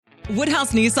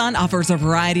Woodhouse Nissan offers a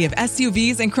variety of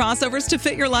SUVs and crossovers to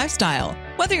fit your lifestyle.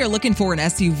 Whether you're looking for an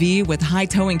SUV with high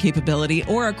towing capability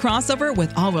or a crossover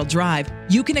with all-wheel drive,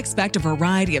 you can expect a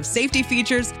variety of safety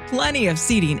features, plenty of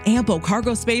seating, ample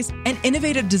cargo space, and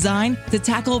innovative design to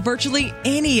tackle virtually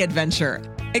any adventure.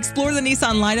 Explore the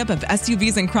Nissan lineup of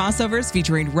SUVs and crossovers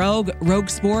featuring Rogue, Rogue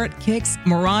Sport, Kicks,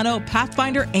 Murano,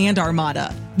 Pathfinder, and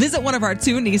Armada. Visit one of our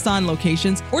 2 Nissan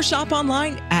locations or shop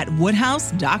online at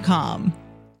woodhouse.com.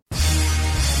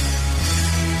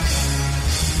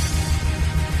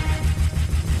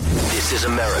 This is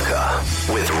America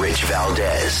with Rich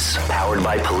Valdez, powered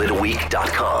by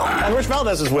PolitiWeek.com. And Rich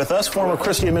Valdez is with us, former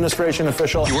Christie administration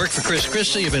official. You worked for Chris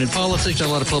Christie, you've been in politics, done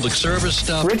a lot of public service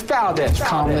stuff. Rich Valdez,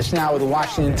 columnist now with the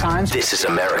Washington Times. This is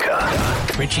America.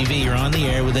 Richie V, you're on the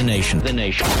air with The Nation. The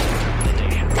Nation. The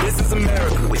Nation. This is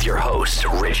America. With your host,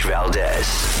 Rich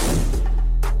Valdez.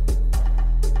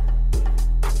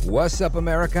 What's up,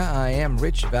 America? I am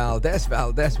Rich Valdez,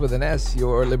 Valdez with an S,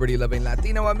 your liberty-loving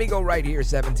Latino amigo right here,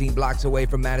 17 blocks away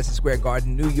from Madison Square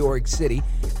Garden, New York City,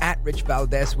 at Rich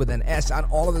Valdez with an S on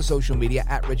all of the social media,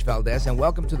 at Rich Valdez, and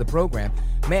welcome to the program.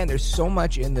 Man, there's so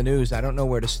much in the news, I don't know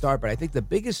where to start, but I think the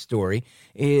biggest story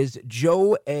is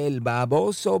Joe El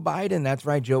Baboso Biden. That's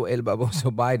right, Joe El Baboso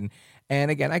Biden.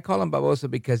 And again, I call him Baboso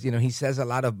because, he says a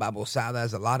lot of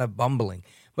babosadas, a lot of bumbling.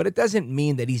 But it doesn't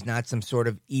mean that he's not some sort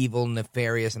of evil,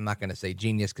 nefarious, I'm not going to say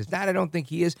genius, because that I don't think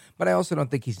he is, but I also don't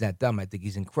think he's that dumb. I think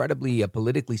he's incredibly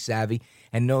politically savvy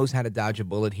and knows how to dodge a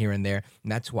bullet here and there,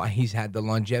 and that's why he's had the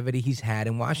longevity he's had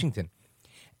in Washington.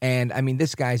 And, I mean,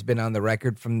 this guy's been on the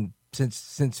record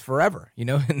since forever, in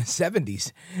the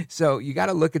 70s. So you got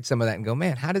to look at some of that and go,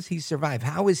 man, how does he survive?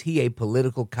 How is he a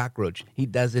political cockroach? He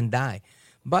doesn't die.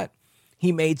 But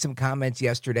he made some comments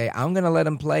yesterday. I'm going to let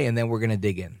him play, and then we're going to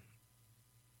dig in.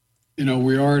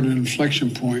 We are at an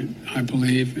inflection point, I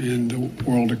believe, in the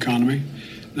world economy.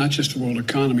 Not just the world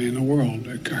economy, in the world.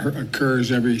 It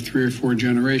occurs every 3 or 4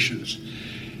 generations.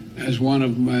 As one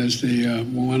of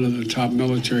the top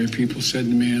military people said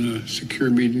to me in a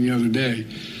secure meeting the other day,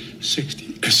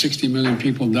 60 million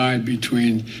people died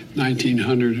between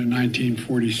 1900 and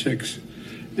 1946.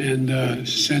 And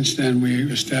since then,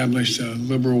 we established a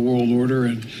liberal world order,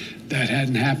 and that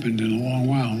hadn't happened in a long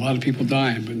while. A lot of people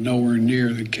dying, but nowhere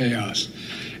near the chaos.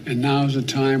 And now is a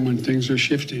time when things are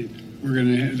shifting.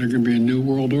 There's going to be a new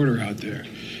world order out there,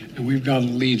 and we've got to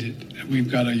lead it. And we've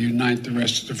got to unite the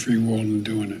rest of the free world in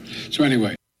doing it. So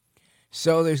anyway.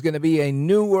 So there's going to be a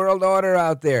new world order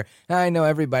out there. I know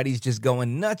everybody's just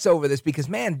going nuts over this because,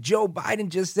 man, Joe Biden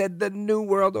just said the new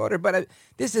world order. But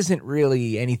this isn't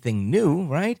really anything new,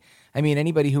 right? I mean,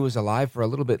 anybody who was alive for a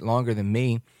little bit longer than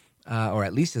me, or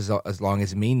at least as long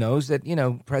as me, knows that,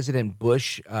 President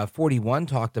Bush 41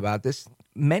 talked about this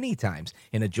many times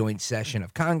in a joint session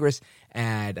of Congress,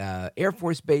 at Air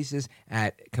Force bases,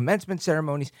 at commencement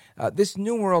ceremonies. This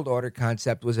New World Order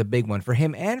concept was a big one for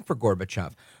him and for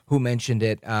Gorbachev, who mentioned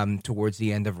it towards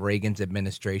the end of Reagan's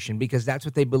administration, because that's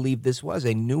what they believed this was,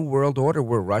 a New World Order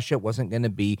where Russia wasn't going to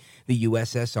be the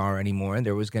USSR anymore, and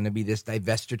there was going to be this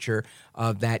divestiture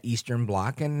of that Eastern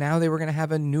Bloc, and now they were going to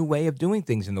have a new way of doing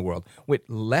things in the world with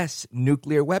less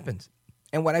nuclear weapons.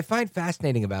 And what I find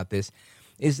fascinating about this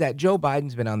is that Joe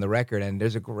Biden's been on the record, and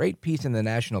there's a great piece in the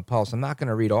National Pulse. I'm not going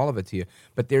to read all of it to you,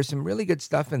 but there's some really good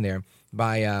stuff in there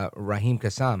by Raheem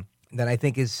Kassam that I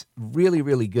think is really,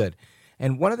 really good.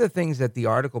 And one of the things that the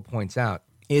article points out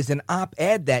is an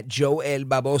op-ed that Joe El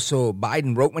Baboso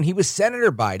Biden wrote when he was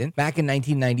Senator Biden back in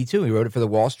 1992. He wrote it for the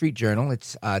Wall Street Journal.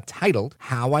 It's titled,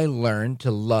 How I Learned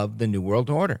to Love the New World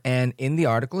Order. And in the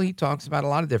article, he talks about a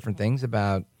lot of different things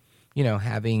about,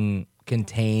 having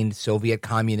contained Soviet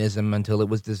communism until it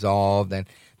was dissolved, and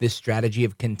this strategy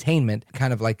of containment,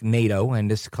 kind of like NATO and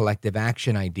this collective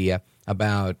action idea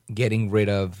about getting rid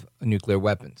of nuclear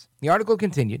weapons. The article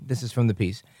continued, this is from the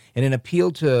piece, in an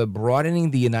appeal to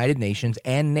broadening the United Nations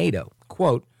and NATO,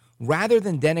 quote, rather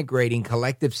than denigrating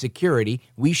collective security,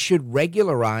 we should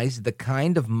regularize the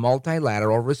kind of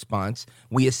multilateral response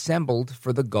we assembled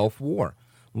for the Gulf War.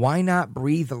 Why not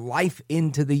breathe life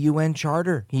into the UN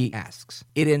Charter, he asks.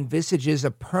 It envisages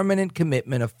a permanent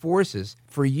commitment of forces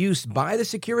for use by the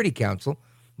Security Council.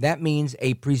 That means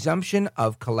a presumption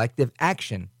of collective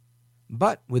action,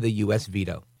 but with a U.S.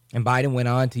 veto. And Biden went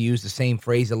on to use the same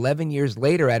phrase 11 years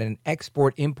later at an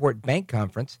Export-Import Bank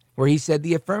conference, where he said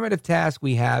the affirmative task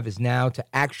we have is now to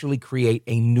actually create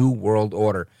a new world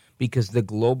order, because the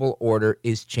global order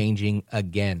is changing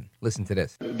again. Listen to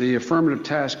this. The affirmative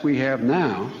task we have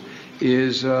now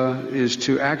is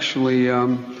to actually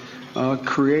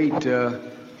create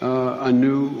a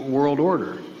new world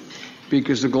order,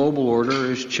 because the global order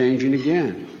is changing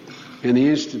again. And the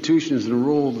institutions and the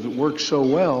rules that worked so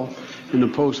well in the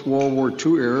post-World War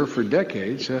II era for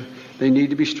decades, they need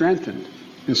to be strengthened,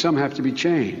 and some have to be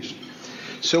changed.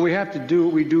 So we have to do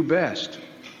what we do best.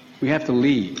 We have to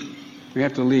lead. We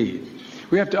have to lead.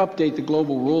 We have to update the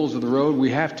global rules of the road.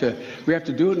 We have to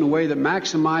do it in a way that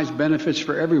maximizes benefits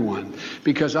for everyone,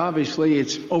 because obviously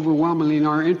it's overwhelmingly in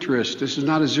our interest. This is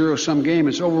not a zero-sum game.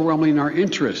 It's overwhelmingly in our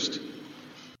interest.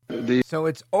 So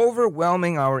it's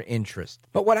overwhelming our interest.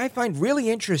 But what I find really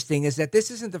interesting is that this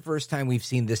isn't the first time we've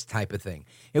seen this type of thing.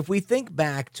 If we think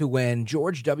back to when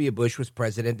George W. Bush was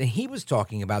president and he was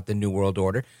talking about the New World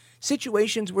Order,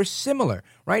 situations were similar,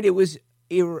 right? It was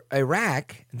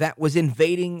Iraq that was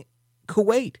invading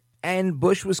Kuwait, and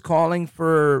Bush was calling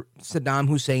for Saddam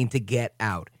Hussein to get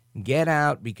out. Get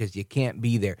out because you can't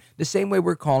be there. The same way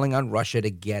we're calling on Russia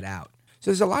to get out. So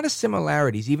there's a lot of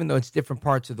similarities, even though it's different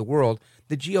parts of the world.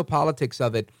 The geopolitics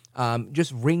of it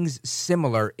just rings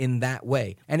similar in that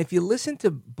way. And if you listen to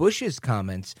Bush's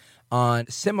comments on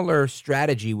similar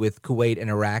strategy with Kuwait and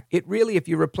Iraq, it really, if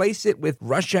you replace it with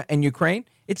Russia and Ukraine,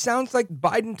 it sounds like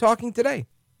Biden talking today.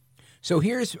 So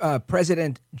here's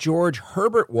President George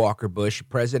Herbert Walker Bush,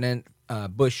 President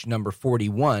Bush number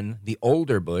 41, the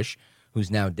older Bush,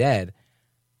 who's now dead,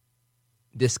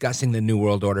 discussing the New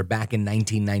World Order back in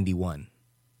 1991.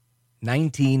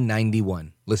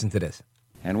 1991. Listen to this.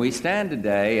 And we stand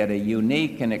today at a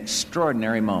unique and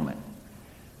extraordinary moment.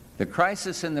 The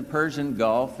crisis in the Persian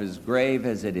Gulf, as grave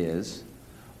as it is,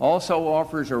 also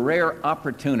offers a rare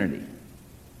opportunity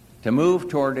to move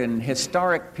toward an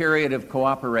historic period of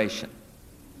cooperation.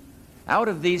 Out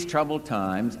of these troubled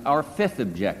times, our fifth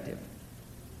objective,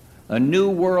 a new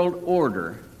world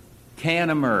order,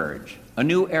 can emerge, a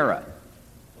new era.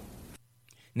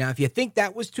 Now, if you think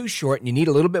that was too short and you need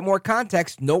a little bit more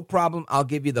context, no problem. I'll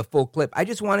give you the full clip. I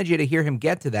just wanted you to hear him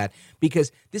get to that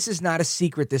because this is not a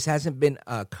secret. This hasn't been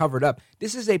covered up.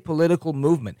 This is a political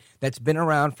movement that's been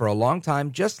around for a long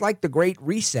time, just like the Great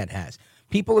Reset has.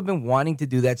 People have been wanting to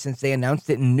do that since they announced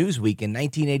it in Newsweek in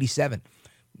 1987.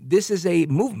 This is a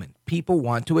movement. People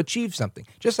want to achieve something,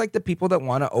 just like the people that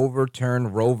want to overturn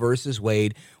Roe versus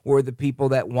Wade or the people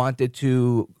that wanted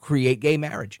to create gay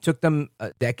marriage. It took them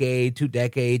a decade, 2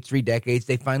 decades, 3 decades.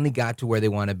 They finally got to where they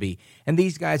want to be. And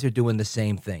these guys are doing the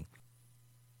same thing.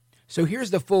 So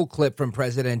here's the full clip from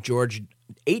President George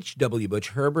H.W. Bush,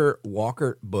 Herbert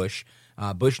Walker Bush,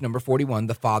 Bush number 41,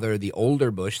 the father of the older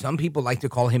Bush. Some people like to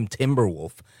call him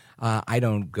Timberwolf. I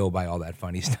don't go by all that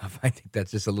funny stuff. I think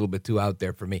that's just a little bit too out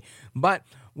there for me. But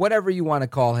whatever you want to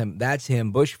call him, that's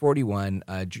him, Bush 41,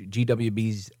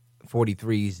 GWB's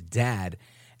 43's dad.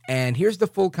 And here's the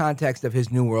full context of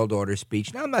his New World Order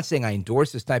speech. Now, I'm not saying I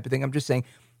endorse this type of thing. I'm just saying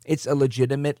it's a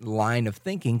legitimate line of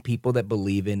thinking, people that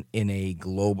believe in a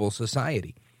global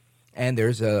society. And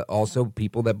there's also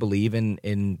people that believe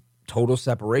in total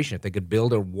separation. If they could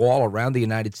build a wall around the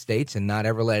United States and not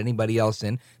ever let anybody else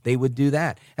in, they would do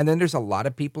that. And then there's a lot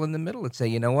of people in the middle that say,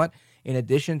 you know what? In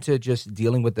addition to just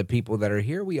dealing with the people that are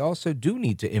here, we also do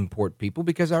need to import people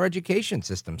because our education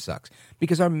system sucks.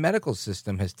 Because our medical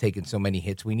system has taken so many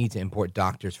hits, we need to import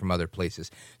doctors from other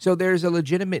places. So there's a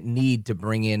legitimate need to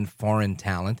bring in foreign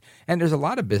talent. And there's a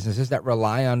lot of businesses that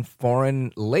rely on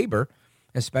foreign labor,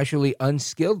 especially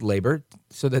unskilled labor,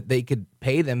 so that they could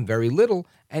pay them very little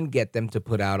and get them to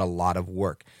put out a lot of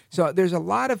work. So there's a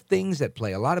lot of things at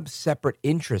play, a lot of separate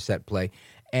interests at play.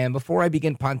 And before I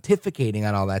begin pontificating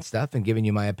on all that stuff and giving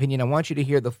you my opinion, I want you to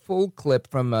hear the full clip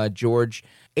from George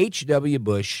H.W.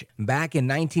 Bush back in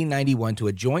 1991 to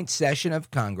a joint session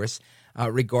of Congress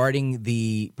regarding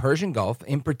the Persian Gulf,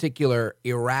 in particular,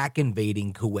 Iraq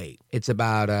invading Kuwait. It's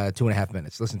about 2.5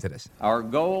 minutes. Listen to this. Our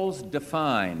goals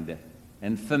defined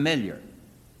and familiar.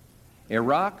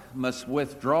 Iraq must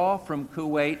withdraw from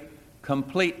Kuwait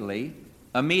completely,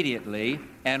 immediately,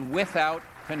 and without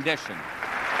condition.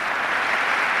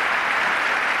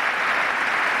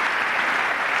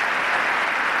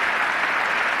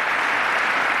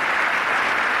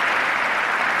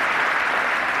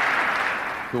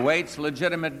 Kuwait's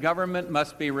legitimate government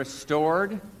must be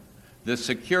restored. The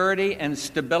security and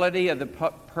stability of the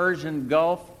Persian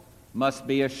Gulf must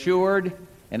be assured,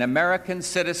 and American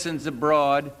citizens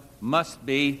abroad must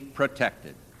be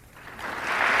protected.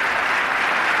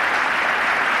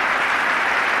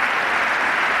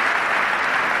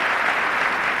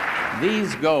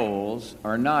 These goals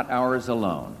are not ours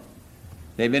alone.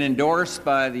 They've been endorsed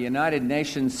by the United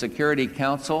Nations Security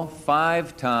Council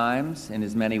 5 times in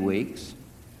as many weeks.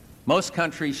 Most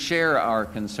countries share our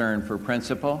concern for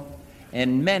principle,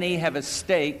 and many have a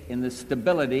stake in the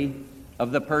stability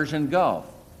of the Persian Gulf.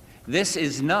 This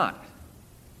is not,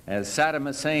 as Saddam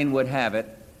Hussein would have it,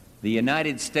 the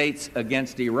United States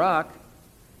against Iraq,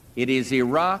 it is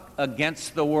Iraq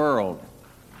against the world.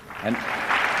 And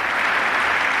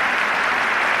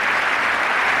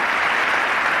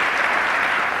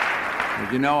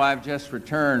as you know, I've just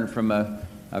returned from a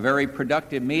very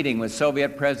productive meeting with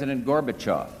Soviet President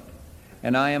Gorbachev,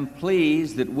 and I am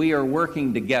pleased that we are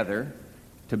working together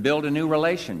to build a new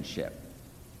relationship.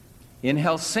 In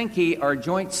Helsinki, our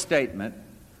joint statement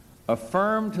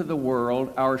affirmed to the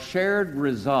world our shared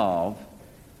resolve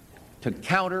to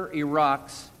counter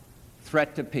Iraq's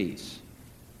threat to peace.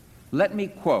 Let me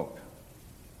quote,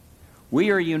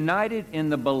 "We are united in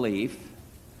the belief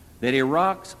that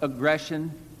Iraq's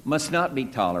aggression must not be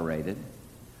tolerated.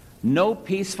 No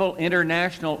peaceful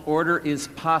international order is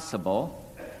possible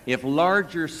if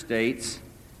larger states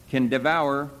can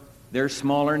devour their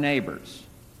smaller neighbors.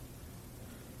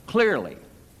 Clearly,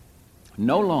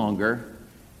 no longer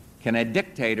can a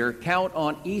dictator count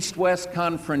on East-West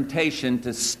confrontation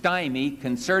to stymie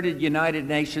concerted United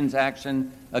Nations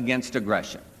action against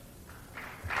aggression."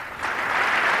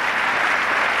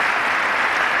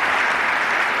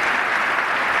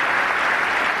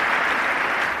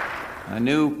 A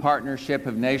new partnership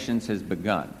of nations has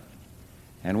begun,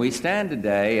 and we stand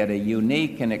today at a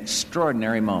unique and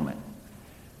extraordinary moment.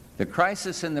 The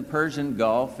crisis in the Persian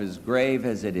Gulf, as grave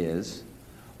as it is,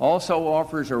 also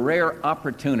offers a rare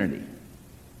opportunity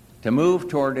to move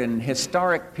toward an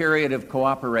historic period of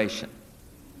cooperation.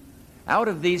 Out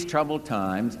of these troubled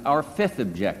times, our fifth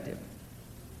objective,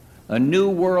 a new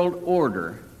world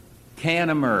order, can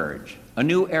emerge, a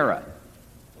new era,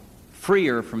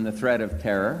 freer from the threat of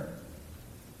terror,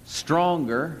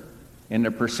 stronger in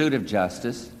the pursuit of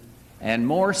justice, and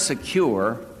more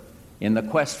secure in the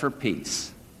quest for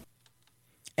peace.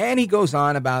 And he goes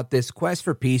on about this quest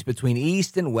for peace between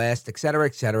East and West, et cetera,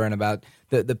 and about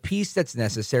the peace that's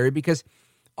necessary, because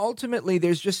ultimately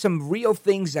there's just some real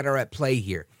things that are at play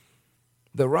here.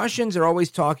 The Russians are always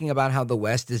talking about how the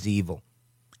West is evil,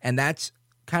 and that's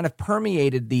kind of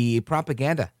permeated the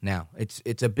propaganda now.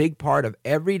 It's a big part of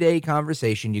everyday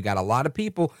conversation. You got a lot of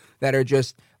people that are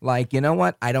just like, you know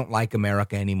what, I don't like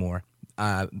America anymore.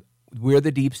 We're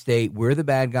the deep state. We're the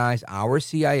bad guys. Our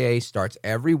CIA starts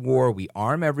every war. We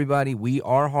arm everybody. We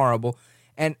are horrible.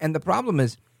 And the problem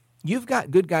is you've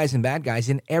got good guys and bad guys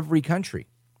in every country.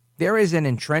 There is an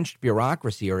entrenched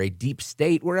bureaucracy or a deep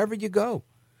state wherever you go.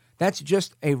 That's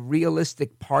just a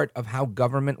realistic part of how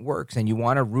government works, and you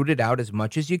want to root it out as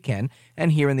much as you can.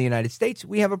 And here in the United States,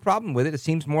 we have a problem with it. It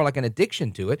seems more like an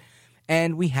addiction to it,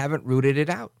 and we haven't rooted it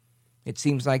out. It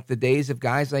seems like the days of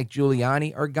guys like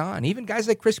Giuliani are gone. Even guys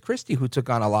like Chris Christie, who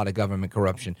took on a lot of government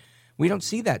corruption. We don't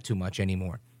see that too much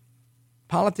anymore.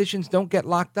 Politicians don't get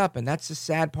locked up, and that's the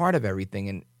sad part of everything.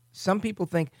 And some people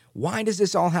think, why does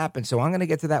this all happen? So I'm going to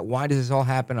get to that why does this all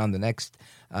happen on the next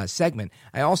segment.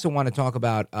 I also want to talk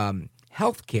about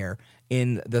health care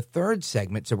in the third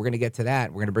segment, so we're going to get to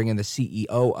that. We're going to bring in the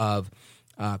CEO of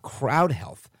Crowd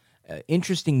Health.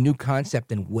 Interesting new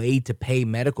concept and way to pay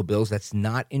medical bills that's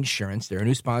not insurance. They're a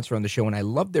new sponsor on the show, and I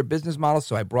love their business model,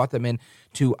 so I brought them in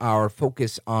to our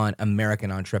focus on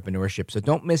American entrepreneurship. So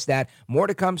don't miss that. More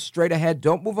to come straight ahead.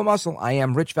 Don't move a muscle. I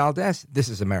am Rich Valdez. This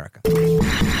is America.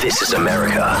 This is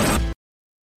America.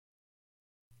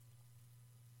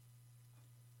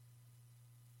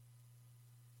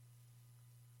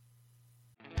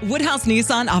 Woodhouse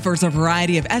Nissan offers a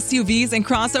variety of SUVs and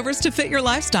crossovers to fit your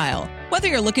lifestyle. Whether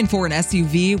you're looking for an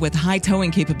SUV with high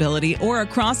towing capability or a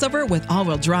crossover with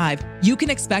all-wheel drive, you can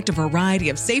expect a variety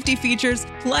of safety features,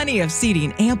 plenty of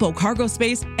seating, ample cargo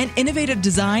space, and innovative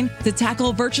design to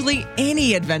tackle virtually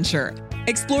any adventure.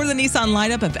 Explore the Nissan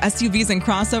lineup of SUVs and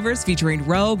crossovers featuring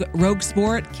Rogue, Rogue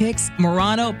Sport, Kicks,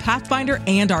 Murano, Pathfinder,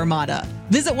 and Armada.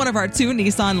 Visit one of our 2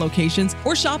 Nissan locations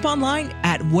or shop online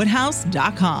at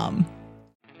woodhouse.com.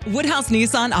 Woodhouse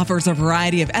Nissan offers a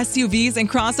variety of SUVs and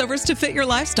crossovers to fit your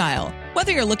lifestyle.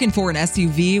 Whether you're looking for an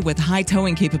SUV with high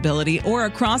towing capability or a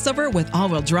crossover with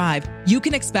all-wheel drive, you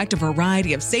can expect a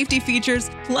variety of safety features,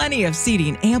 plenty of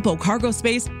seating, ample cargo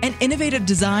space, and innovative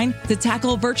design to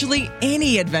tackle virtually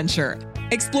any adventure.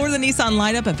 Explore the Nissan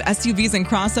lineup of SUVs and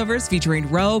crossovers featuring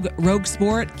Rogue, Rogue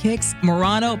Sport, Kicks,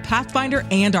 Murano, Pathfinder,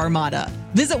 and Armada.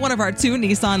 Visit one of our 2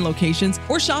 Nissan locations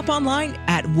or shop online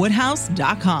at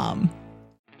woodhouse.com.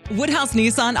 Woodhouse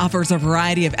Nissan offers a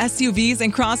variety of SUVs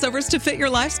and crossovers to fit your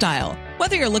lifestyle.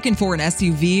 Whether you're looking for an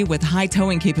SUV with high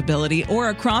towing capability or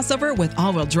a crossover with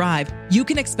all-wheel drive, you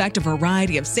can expect a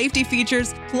variety of safety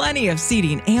features, plenty of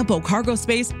seating, ample cargo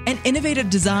space, and innovative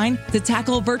design to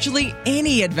tackle virtually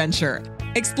any adventure.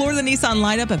 Explore the Nissan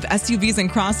lineup of SUVs and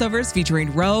crossovers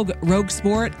featuring Rogue, Rogue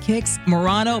Sport, Kicks,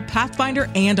 Murano, Pathfinder,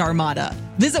 and Armada.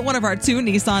 Visit one of our 2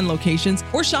 Nissan locations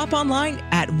or shop online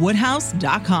at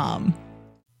woodhouse.com.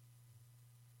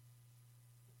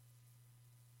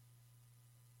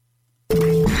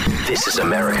 This is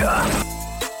America.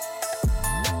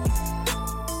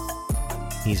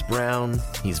 He's brown,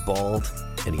 he's bald,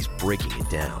 and he's breaking it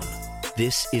down.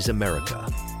 This is America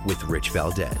with Rich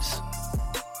Valdez.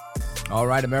 All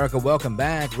right, America, welcome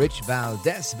back. Rich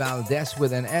Valdez, Valdez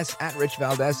with an S, at Rich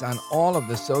Valdez on all of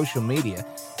the social media.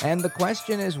 And the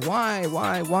question is why?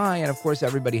 And of course,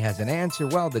 everybody has an answer.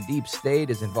 Well, the deep state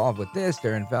is involved with this,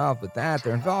 they're involved with that,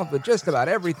 they're involved with just about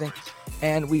everything.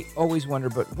 And we always wonder,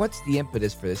 but what's the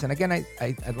impetus for this? And again,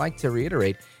 I'd like to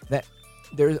reiterate that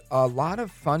there's a lot of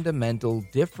fundamental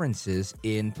differences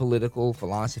in political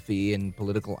philosophy and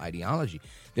political ideology.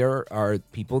 There are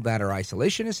people that are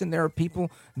isolationists, and there are people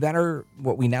that are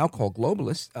what we now call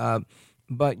globalists,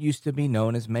 but used to be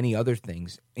known as many other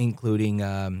things, including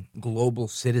global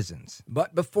citizens.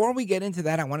 But before we get into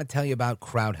that, I want to tell you about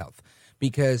Crowd Health,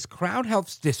 because Crowd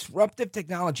Health's disruptive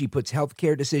technology puts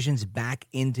healthcare decisions back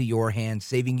into your hands,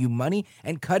 saving you money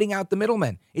and cutting out the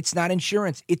middlemen. It's not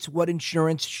insurance. It's what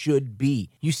insurance should be.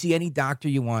 You see any doctor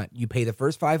you want. You pay the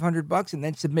first $500 and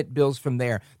then submit bills from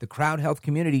there. The Crowd Health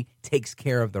community takes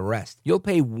care of the rest. You'll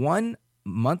pay one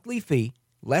monthly fee,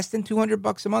 less than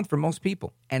 $200 a month for most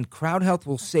people. And Crowd Health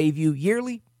will save you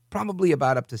yearly, probably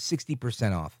about up to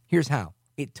 60% off. Here's how.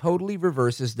 It totally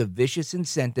reverses the vicious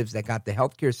incentives that got the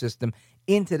healthcare system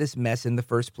into this mess in the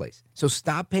first place. So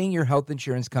stop paying your health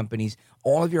insurance companies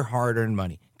all of your hard-earned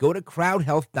money. Go to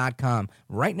crowdhealth.com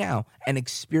right now and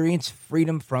experience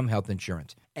freedom from health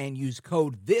insurance. And use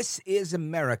code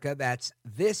THISISAMERICA, that's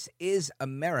This Is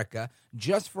America,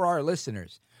 just for our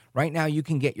listeners. Right now, you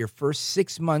can get your first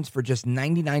 6 months for just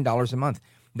 $99 a month.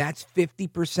 That's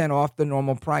 50% off the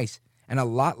normal price and a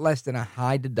lot less than a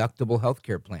high-deductible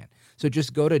healthcare plan. So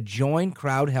just go to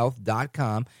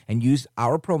joincrowdhealth.com and use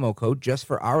our promo code just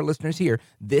for our listeners here.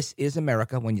 This is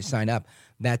America when you sign up.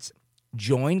 That's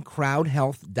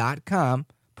joincrowdhealth.com,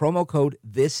 promo code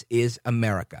This Is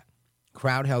America.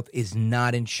 Crowd Health is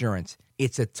not insurance.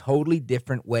 It's a totally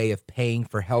different way of paying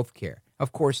for health care.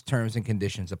 Of course, terms and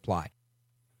conditions apply.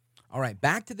 All right,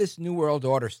 back to this New World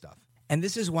Order stuff. And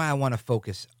this is why I want to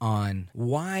focus on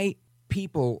why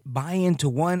people buy into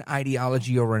one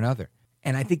ideology or another.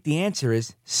 And I think the answer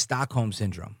is Stockholm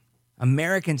Syndrome.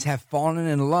 Americans have fallen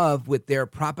in love with their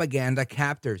propaganda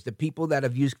captors, the people that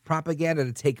have used propaganda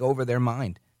to take over their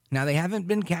mind. Now, they haven't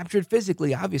been captured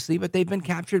physically, obviously, but they've been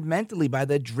captured mentally by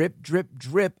the drip, drip,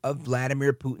 drip of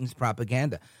Vladimir Putin's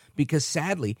propaganda. Because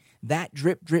sadly, that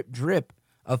drip, drip, drip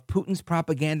of Putin's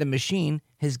propaganda machine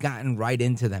has gotten right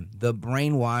into them. The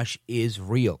brainwash is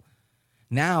real.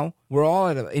 Now, we're all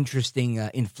at an interesting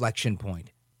inflection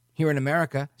point. Here in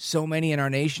America, so many in our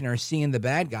nation are seeing the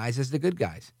bad guys as the good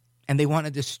guys. And they want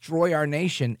to destroy our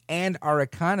nation and our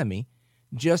economy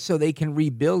just so they can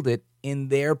rebuild it in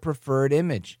their preferred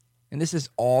image. And this is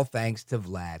all thanks to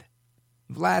Vlad.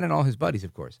 Vlad and all his buddies,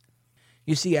 of course.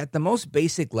 You see, at the most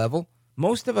basic level,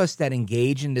 most of us that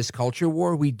engage in this culture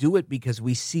war, we do it because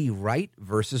we see right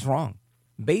versus wrong.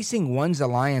 Basing one's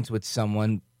alliance with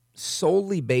someone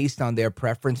solely based on their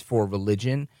preference for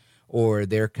religion or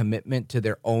their commitment to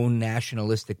their own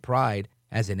nationalistic pride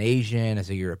as an Asian, as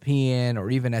a European, or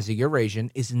even as a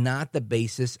Eurasian is not the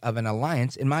basis of an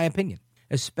alliance, in my opinion,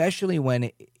 especially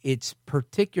when it's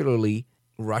particularly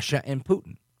Russia and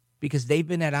Putin, because they've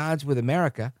been at odds with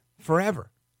America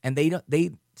forever, and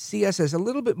they see us as a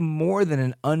little bit more than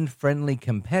an unfriendly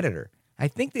competitor. I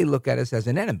think they look at us as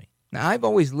an enemy. Now, I've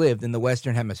always lived in the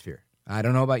Western Hemisphere. I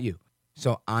don't know about you.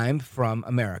 So I'm from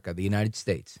America, the United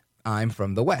States. I'm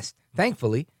from the West.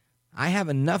 Thankfully, I have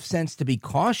enough sense to be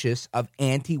cautious of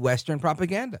anti-Western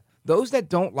propaganda. Those that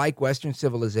don't like Western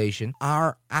civilization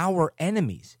are our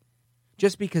enemies.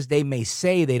 Just because they may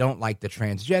say they don't like the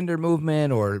transgender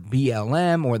movement or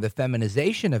BLM or the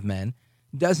feminization of men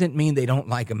doesn't mean they don't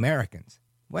like Americans.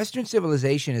 Western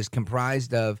civilization is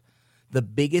comprised of the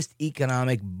biggest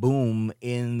economic boom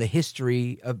in the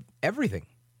history of everything.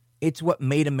 It's what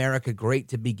made America great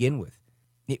to begin with.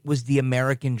 It was the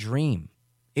American dream.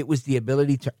 It was the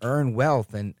ability to earn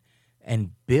wealth and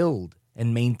build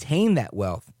and maintain that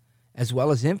wealth, as well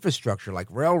as infrastructure like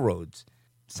railroads,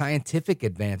 scientific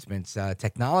advancements,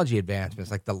 technology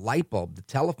advancements like the light bulb, the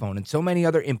telephone, and so many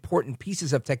other important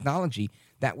pieces of technology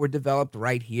that were developed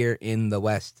right here in the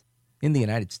West, in the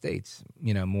United States,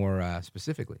 more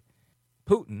specifically.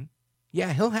 Putin,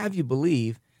 he'll have you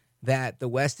believe that the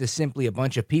West is simply a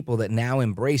bunch of people that now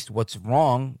embraced what's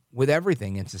wrong with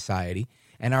everything in society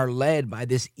and are led by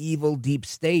this evil deep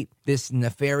state, this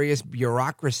nefarious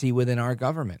bureaucracy within our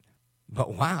government.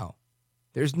 But wow,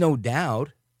 there's no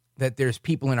doubt that there's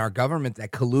people in our government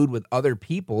that collude with other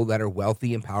people that are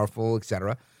wealthy and powerful,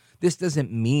 etc. This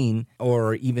doesn't mean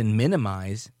or even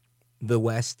minimize the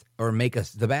West or make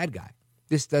us the bad guy.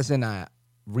 This doesn't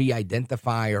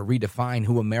re-identify or redefine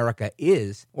who America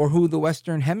is or who the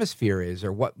Western Hemisphere is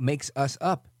or what makes us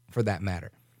up, for that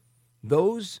matter.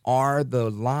 Those are the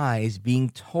lies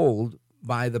being told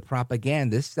by the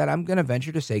propagandists that I'm going to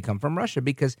venture to say come from Russia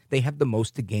because they have the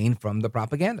most to gain from the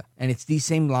propaganda. And it's these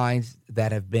same lies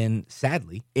that have been,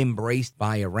 sadly, embraced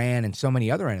by Iran and so many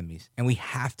other enemies. And we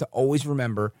have to always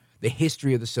remember the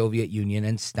history of the Soviet Union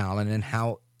and Stalin and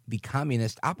how the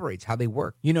communist operates, how they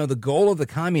work. You know, the goal of the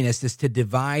communists is to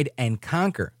divide and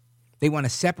conquer. They want to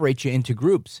separate you into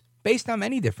groups based on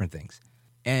many different things.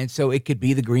 And so it could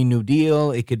be the Green New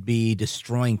Deal. It could be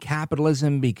destroying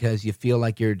capitalism because you feel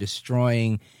like you're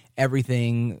destroying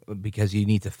everything because you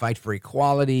need to fight for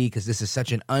equality because this is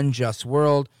such an unjust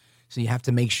world. So you have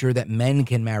to make sure that men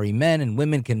can marry men and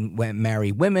women can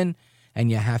marry women. And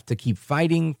you have to keep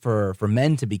fighting for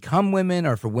men to become women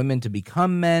or for women to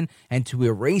become men and to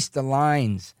erase the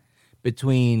lines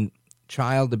between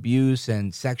child abuse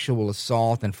and sexual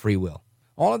assault and free will.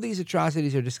 All of these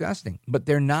atrocities are disgusting, but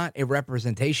they're not a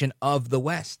representation of the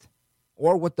West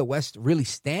or what the West really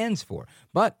stands for.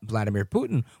 But Vladimir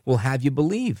Putin will have you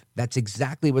believe that's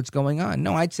exactly what's going on.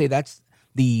 No, I'd say that's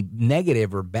the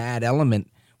negative or bad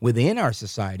element within our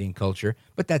society and culture,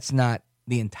 but that's not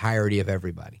the entirety of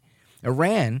everybody.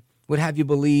 Iran would have you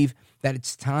believe that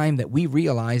it's time that we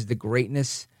realize the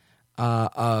greatness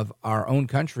of our own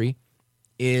country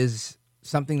is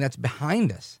something that's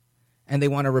behind us. And they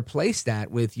want to replace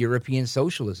that with European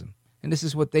socialism. And this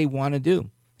is what they want to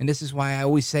do. And this is why I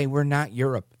always say we're not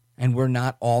Europe and we're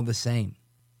not all the same.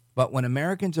 But when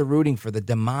Americans are rooting for the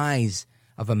demise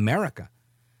of America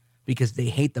because they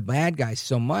hate the bad guys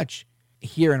so much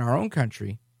here in our own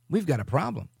country, we've got a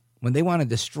problem. When they want to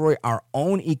destroy our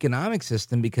own economic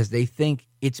system because they think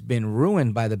it's been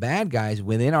ruined by the bad guys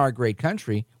within our great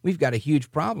country, we've got a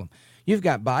huge problem. You've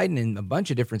got Biden in a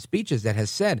bunch of different speeches that has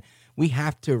said we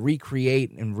have to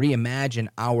recreate and reimagine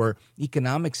our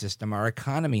economic system. Our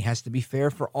economy has to be fair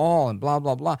for all and blah,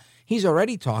 blah, blah. He's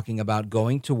already talking about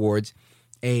going towards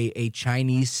a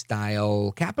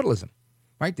Chinese-style capitalism,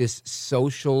 right? This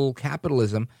social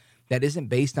capitalism that isn't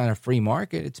based on a free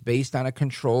market. It's based on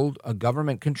a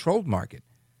government-controlled market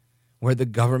where the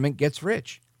government gets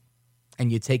rich.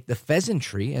 And you take the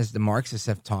pheasantry, as the Marxists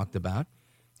have talked about,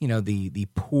 you know, the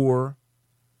poor,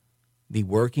 the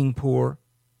working poor,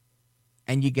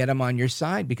 and you get them on your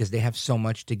side because they have so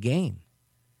much to gain.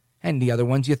 And the other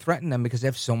ones, you threaten them because they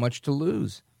have so much to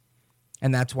lose.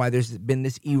 And that's why there's been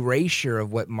this erasure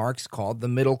of what Marx called the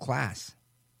middle class.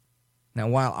 Now,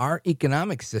 while our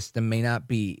economic system may not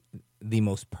be the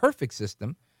most perfect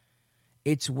system,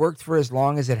 it's worked for as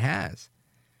long as it has.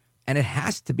 And it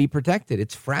has to be protected.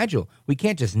 It's fragile. We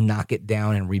can't just knock it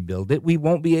down and rebuild it. We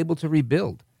won't be able to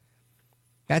rebuild.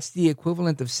 That's the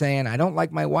equivalent of saying, I don't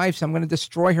like my wife, so I'm going to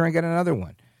destroy her and get another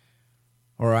one.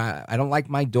 Or I don't like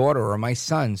my daughter or my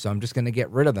son, so I'm just going to get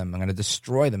rid of them. I'm going to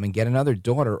destroy them and get another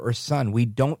daughter or son. We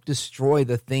don't destroy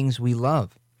the things we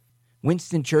love.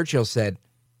 Winston Churchill said,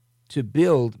 to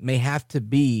build may have to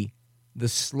be the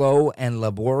slow and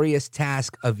laborious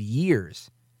task of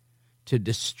years. To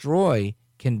destroy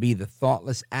can be the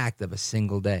thoughtless act of a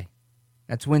single day.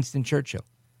 That's Winston Churchill.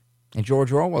 And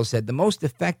George Orwell said, the most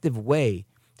effective way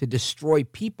to destroy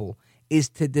people is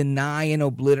to deny and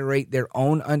obliterate their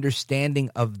own understanding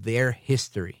of their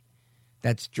history.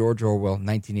 That's George Orwell,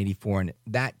 1984. And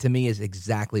that, to me, is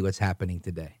exactly what's happening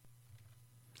today.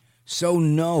 So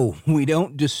no, we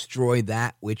don't destroy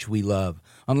that which we love,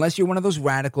 unless you're one of those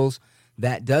radicals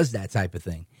that does that type of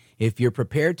thing. If you're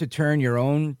prepared to turn your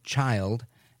own child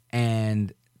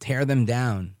and tear them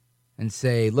down and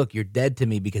say, look, you're dead to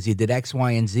me because you did X,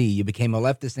 Y, and Z, you became a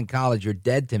leftist in college, you're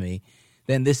dead to me,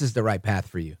 then this is the right path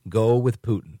for you. Go with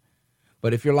Putin.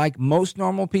 But if you're like most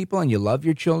normal people and you love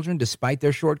your children despite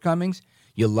their shortcomings,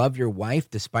 you love your wife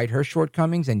despite her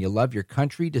shortcomings, and you love your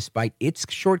country despite its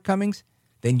shortcomings,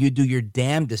 then you do your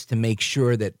damnedest to make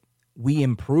sure that we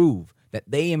improve, that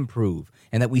they improve,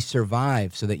 and that we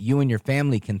survive so that you and your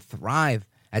family can thrive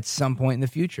at some point in the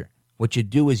future. What you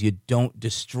do is you don't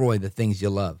destroy the things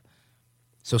you love.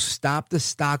 So stop the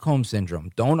Stockholm Syndrome.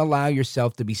 Don't allow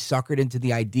yourself to be suckered into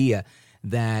the idea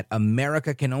that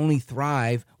America can only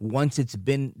thrive once it's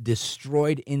been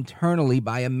destroyed internally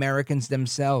by Americans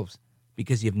themselves.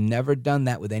 because you've never done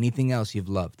that with anything else you've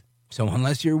loved. So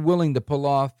unless you're willing to pull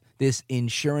off this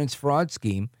insurance fraud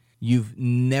scheme, you've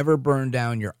never burned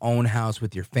down your own house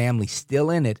with your family still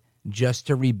in it just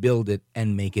to rebuild it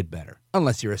and make it better.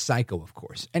 Unless you're a psycho, of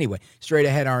course. Anyway, straight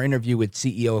ahead, our interview with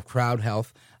CEO of Crowd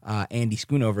Health, Andy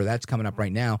Schoonover. That's coming up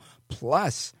right now.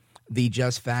 Plus the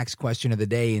Just Facts question of the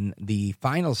day in the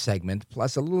final segment,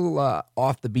 plus a little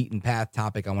off-the-beaten-path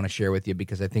topic I want to share with you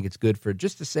because I think it's good for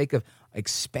just the sake of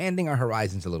expanding our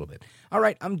horizons a little bit. All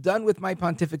right, I'm done with my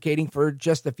pontificating for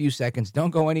just a few seconds.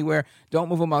 Don't go anywhere. Don't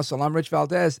move a muscle. I'm Rich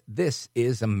Valdez. This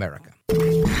is America.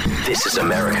 This is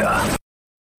America.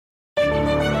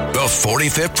 The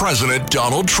 45th President,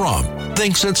 Donald Trump,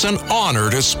 thinks it's an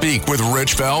honor to speak with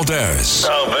Rich Valdez.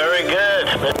 Oh, very good.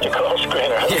 Mr. Call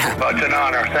Screener. Yeah. Oh, it's an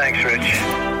honor. Thanks, Rich.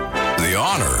 The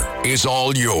honor is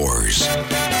all yours.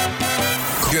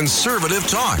 Conservative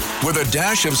talk with a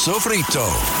dash of sofrito.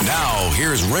 Now,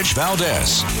 here's Rich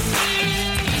Valdez.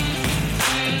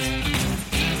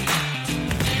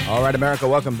 All right, America,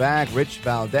 welcome back. Rich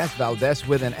Valdez, Valdez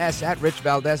with an S, at Rich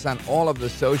Valdez on all of the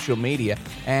social media.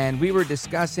 And we were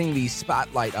discussing the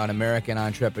spotlight on American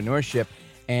entrepreneurship.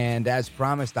 And as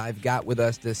promised, I've got with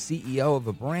us the CEO of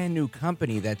a brand new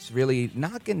company that's really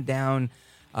knocking down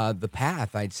the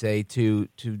path, I'd say, to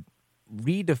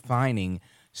redefining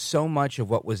so much of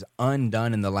what was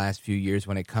undone in the last few years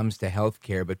when it comes to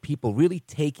healthcare, but people really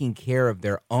taking care of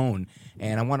their own.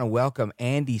 And I want to welcome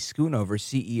Andy Schoonover,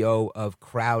 CEO of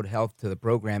Crowd Health, to the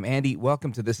program. Andy,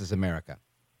 welcome to This is America.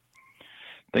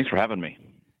 Thanks for having me.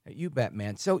 You bet,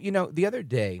 man. So, the other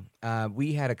day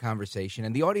we had a conversation,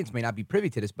 and the audience may not be privy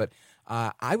to this, but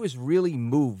I was really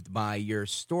moved by your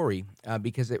story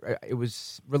because it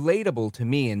was relatable to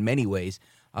me in many ways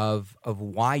of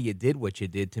why you did what you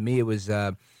did. To me, it was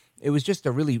just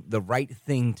the right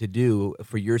thing to do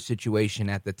for your situation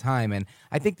at the time. And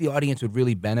I think the audience would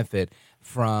really benefit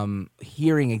from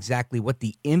hearing exactly what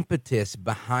the impetus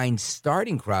behind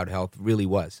starting Crowd Health really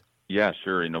was. Yeah,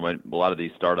 sure. A lot of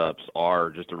these startups are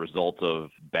just a result of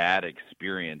bad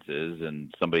experiences,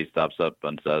 and somebody stops up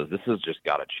and says, this has just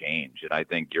got to change. And I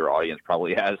think your audience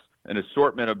probably has an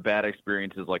assortment of bad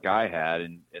experiences like I had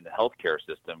in the healthcare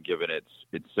system, given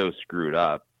it's so screwed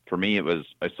up. For me,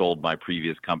 I sold my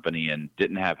previous company and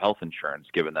didn't have health insurance,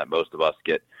 given that most of us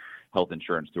get health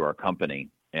insurance through our company.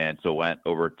 And so went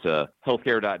over to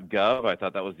healthcare.gov. I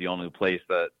thought that was the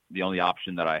only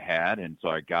option that I had. And so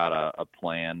I got a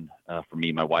plan for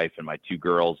me, my wife, and my two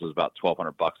girls. It was about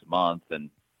 $1,200 a month. And,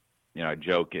 I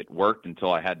joke it worked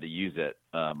until I had to use it.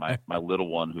 My little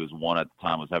one, who was one at the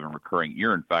time, was having recurring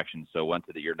ear infections. So went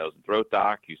to the ear, nose, and throat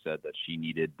doc, who said that she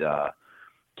needed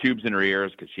tubes in her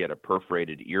ears because she had a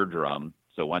perforated eardrum.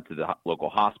 So went to the local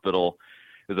hospital.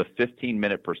 It was a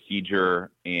 15-minute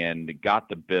procedure and got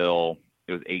the bill.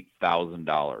 It was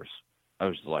 $8,000. I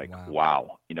was like,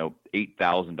 wow,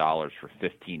 $8,000 for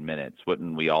 15 minutes.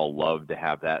 Wouldn't we all love to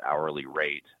have that hourly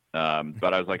rate?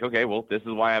 But I was like, okay, well, this is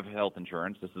why I have health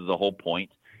insurance. This is the whole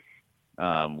point.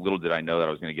 Little did I know that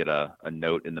I was going to get a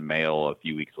note in the mail a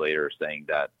few weeks later saying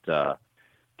that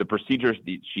the procedure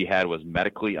she had was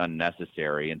medically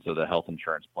unnecessary, and so the health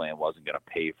insurance plan wasn't going to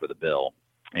pay for the bill.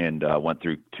 And went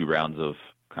through 2 rounds of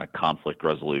kind of conflict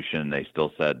resolution. They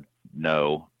still said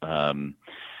no.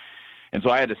 And so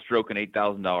I had to stroke an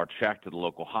 $8,000 check to the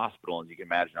local hospital. And you can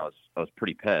imagine I was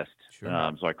pretty pissed. Sure.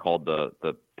 So I called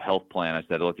the health plan. I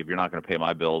said, look, if you're not going to pay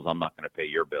my bills, I'm not going to pay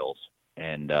your bills.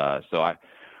 And so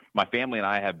my family and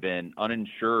I have been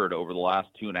uninsured over the last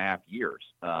 2.5 years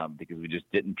because we just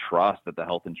didn't trust that the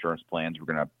health insurance plans were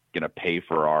going to pay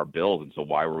for our bills. And so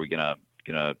why were we going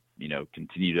to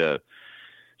continue to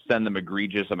send them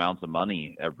egregious amounts of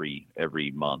money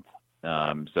every month?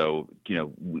 So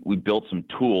we built some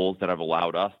tools that have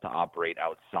allowed us to operate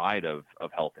outside of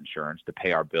health insurance, to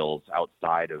pay our bills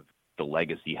outside of the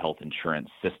legacy health insurance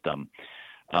system,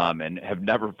 and have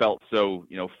never felt so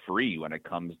free when it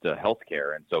comes to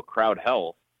healthcare. And so Crowd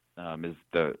Health is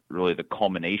really the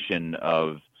culmination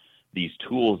of these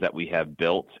tools that we have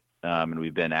built, and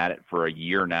we've been at it for a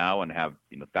year now, and have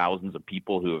thousands of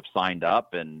people who have signed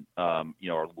up and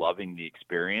are loving the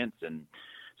experience. And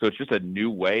so it's just a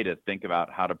new way to think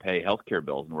about how to pay healthcare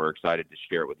bills, and we're excited to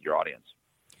share it with your audience.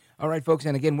 All right, folks,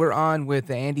 and again, we're on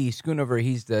with Andy Schoonover.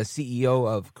 He's the CEO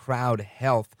of Crowd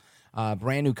Health, a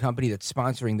brand new company that's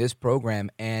sponsoring this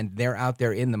program, and they're out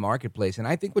there in the marketplace. And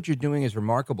I think what you're doing is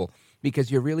remarkable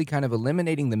because you're really kind of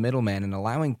eliminating the middleman and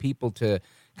allowing people to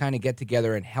kind of get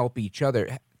together and help each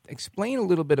other. Explain a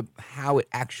little bit of how it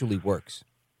actually works.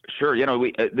 Sure.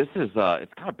 This is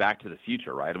it's kind of back to the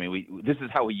future, right? I mean, this is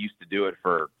how we used to do it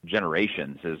for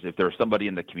generations. Is if there was somebody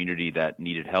in the community that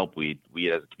needed help, we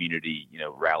as a community,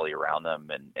 rally around them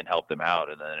and help them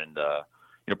out. And then in the,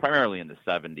 primarily in the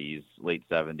 70s, late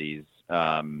 70s,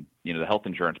 the health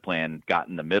insurance plan got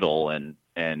in the middle and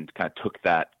kind of took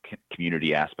that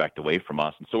community aspect away from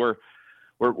us. And so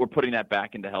we're putting that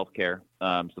back into healthcare.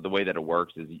 So the way that it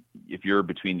works is if you're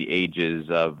between the ages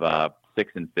of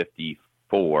 6 and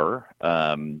 54,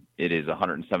 it is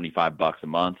 $175 a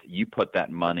month. You put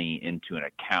that money into an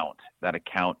account. That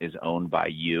account is owned by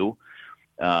you.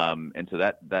 And so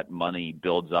that money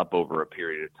builds up over a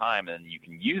period of time, and you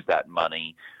can use that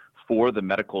money for the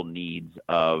medical needs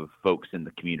of folks in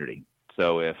the community.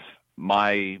 So if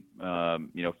my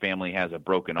family has a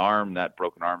broken arm, that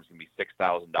broken arm is going to be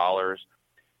 $6,000.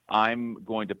 I'm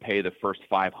going to pay the first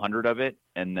 $500 of it,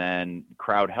 and then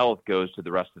Crowd Health goes to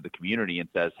the rest of the community and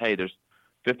says, hey, there's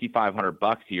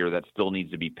 $5,500 here that still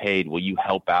needs to be paid. Will you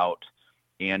help out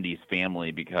Andy's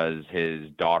family because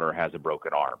his daughter has a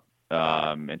broken arm?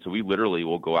 And so we literally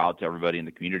will go out to everybody in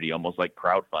the community, almost like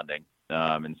crowdfunding,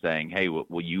 and saying, hey,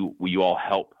 will you all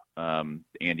help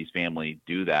Andy's family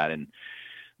do that? And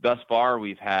thus far,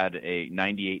 we've had a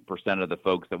 98% of the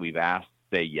folks that we've asked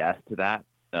say yes to that.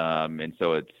 And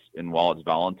so while it's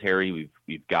voluntary,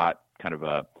 we've got kind of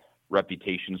a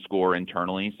reputation score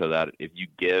internally, so that if you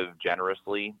give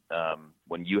generously,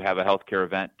 when you have a healthcare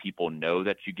event, people know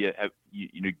that you give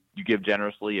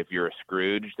generously. If you're a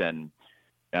Scrooge, then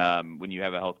when you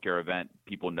have a healthcare event,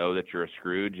 people know that you're a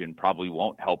Scrooge and probably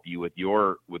won't help you with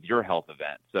your health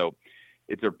event. So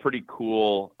it's a pretty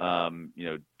cool,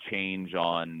 change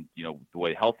on, the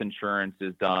way health insurance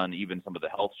is done. Even some of the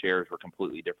health shares were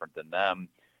completely different than them.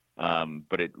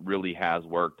 But it really has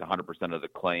worked. 100% of the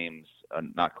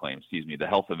the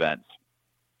health events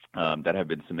that have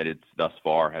been submitted thus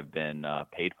far have been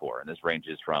paid for. And this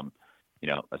ranges from,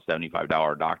 a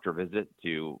 $75 doctor visit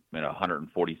to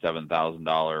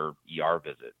 $147,000 ER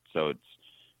visit. So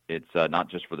it's not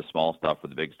just for the small stuff, for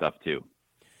the big stuff too.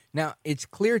 Now, it's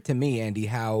clear to me, Andy,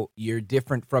 how you're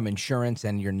different from insurance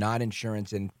and you're not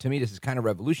insurance. And to me, this is kind of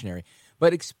revolutionary.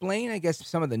 But explain, I guess,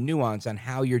 some of the nuance on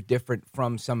how you're different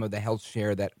from some of the health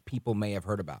share that people may have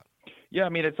heard about. Yeah, I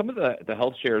mean, some of the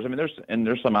health shares, I mean, there's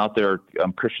some out there,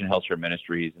 Christian Health Share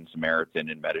Ministries and Samaritan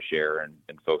and MediShare and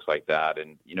folks like that.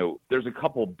 And, there's a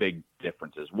couple big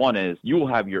differences. One is you will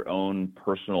have your own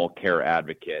personal care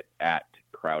advocate at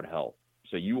Crowd Health.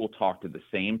 So you will talk to the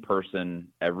same person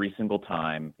every single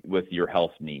time with your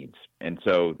health needs. And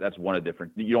so that's one of the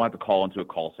different, you don't have to call into a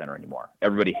call center anymore.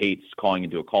 Everybody hates calling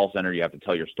into a call center. You have to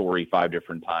tell your story 5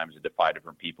 different times to 5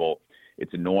 different people.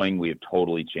 It's annoying. We have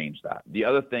totally changed that. The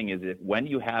other thing is when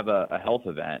you have a health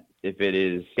event, if it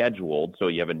is scheduled, so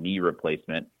you have a knee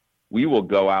replacement, we will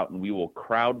go out and we will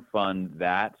crowdfund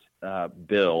that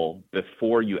bill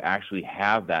before you actually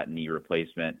have that knee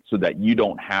replacement so that you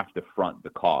don't have to front the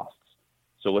costs.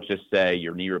 So let's just say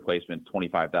your knee replacement is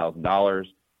 $25,000.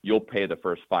 You'll pay the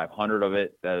first $500 of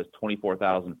it. That is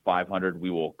 $24,500. We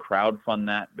will crowdfund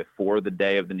that before the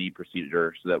day of the knee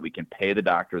procedure so that we can pay the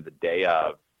doctor the day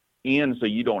of, and so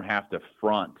you don't have to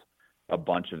front a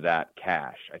bunch of that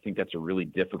cash. I think that's a really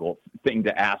difficult thing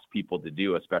to ask people to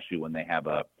do, especially when they have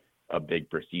a big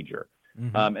procedure.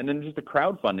 Mm-hmm. And then just the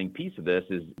crowdfunding piece of this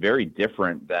is very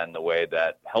different than the way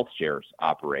that health shares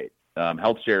operate.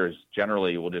 Health shares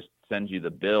generally will just send you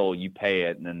the bill, you pay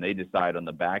it, and then they decide on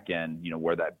the back end,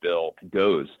 where that bill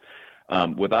goes.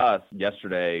 With us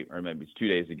yesterday, or maybe it's 2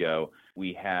 days ago,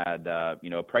 we had, a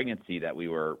pregnancy that we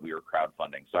were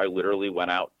crowdfunding. So I literally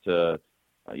went out to,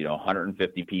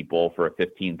 150 people for a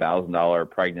 $15,000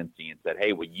 pregnancy and said,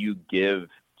 hey, will you give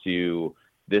to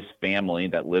this family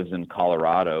that lives in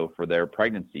Colorado for their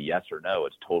pregnancy? Yes or no?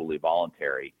 It's totally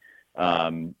voluntary.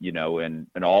 And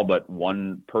all but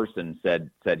one person said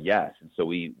yes. And so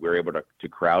we were able to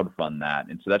crowdfund that.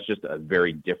 And so that's just a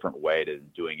very different way to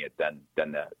doing it than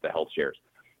the health shares.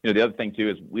 The other thing too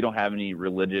is we don't have any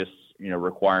religious,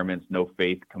 requirements, no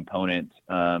faith component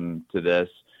to this.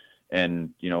 And,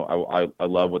 I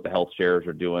love what the health shares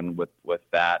are doing with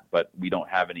that, but we don't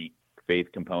have any faith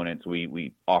components.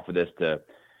 We offer this to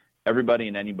everybody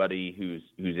and anybody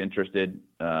who's interested.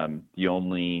 The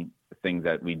only thing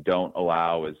that we don't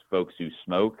allow is folks who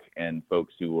smoke and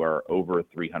folks who are over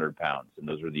 300 pounds, and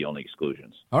those are the only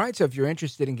exclusions. All right, so if you're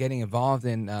interested in getting involved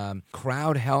in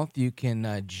Crowd Health, you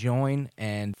can join.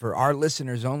 And for our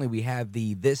listeners only, we have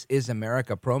the This Is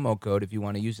America promo code. If you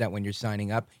want to use that when you're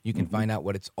signing up, you can find out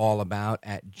what it's all about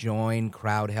at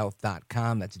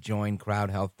joincrowdhealth.com. That's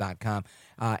joincrowdhealth.com.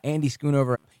 Andy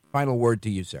Schoonover, Final word to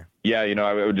you, sir. Yeah,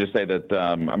 I would just say that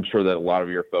I'm sure that a lot of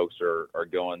your folks are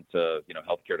going to,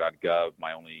 healthcare.gov.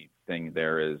 My only thing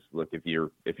there is, look, if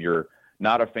you're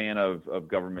not a fan of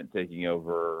government taking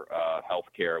over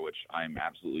healthcare, which I'm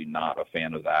absolutely not a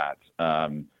fan of that,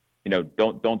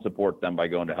 don't support them by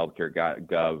going to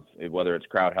healthcare.gov, whether it's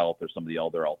Crowd Health or some of the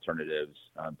other alternatives.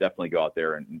 Definitely go out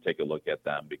there and take a look at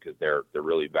them because they're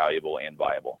really valuable and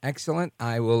viable. Excellent.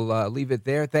 I will leave it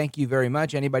there. Thank you very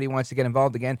much. Anybody wants to get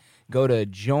involved, again, go to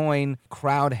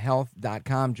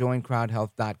joincrowdhealth.com,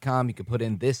 joincrowdhealth.com. You can put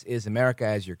in This Is America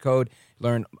as your code.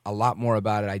 Learn a lot more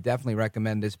about it. I definitely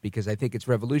recommend this because I think it's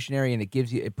revolutionary and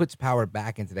it puts power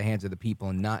back into the hands of the people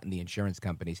and not in the insurance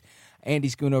companies. Andy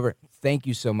Schoonover, thank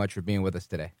you so much for being with us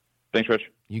today. Thanks,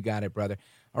 Rich. You got it, brother.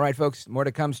 All right, folks, more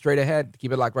to come straight ahead.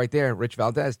 Keep it locked right there. Rich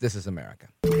Valdez, This Is America.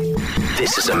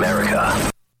 This is America.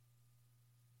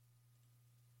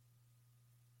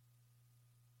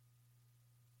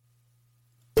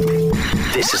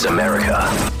 This is America.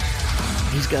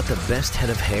 He's got the best head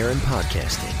of hair in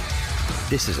podcasting.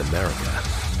 This is America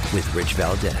with Rich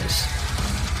Valdez.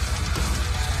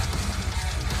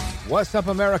 What's up,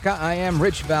 America? I am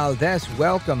Rich Valdez.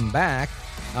 Welcome back.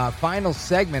 Final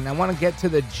segment. I want to get to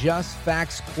the Just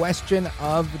Facts question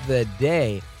of the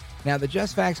day. Now, the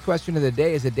Just Facts question of the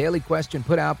day is a daily question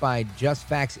put out by Just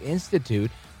Facts Institute,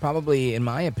 probably, in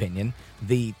my opinion,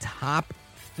 the top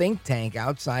think tank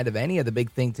outside of any of the big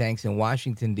think tanks in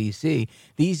Washington, D.C.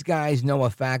 These guys know a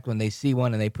fact when they see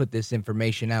one, and they put this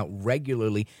information out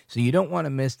regularly, so you don't want to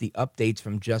miss the updates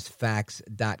from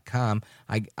justfacts.com.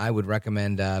 I would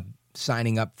recommend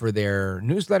signing up for their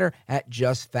newsletter at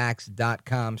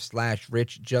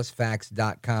justfacts.com/rich,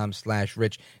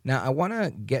 justfacts.com/rich. Now, I want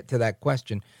to get to that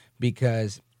question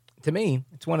because, to me,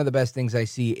 it's one of the best things I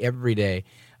see every day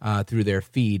through their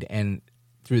feed and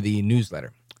through the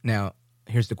newsletter. Now,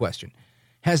 here's the question.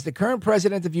 Has the current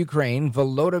president of Ukraine,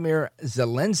 Volodymyr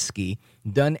Zelensky,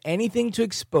 done anything to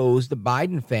expose the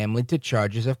Biden family to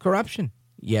charges of corruption?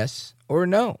 Yes or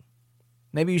no?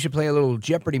 Maybe you should play a little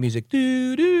Jeopardy music.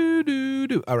 Do, do, do,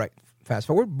 do. All right, fast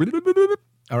forward.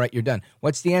 All right, you're done.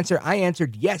 What's the answer? I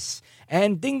answered yes.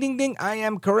 And ding, ding, ding, I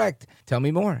am correct. Tell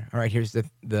me more. All right, here's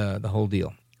the whole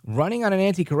deal. Running on an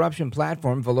anti-corruption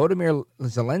platform, Volodymyr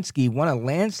Zelensky won a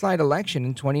landslide election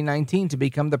in 2019 to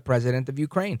become the president of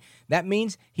Ukraine. That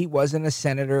means he wasn't a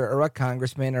senator or a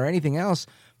congressman or anything else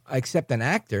except an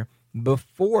actor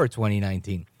before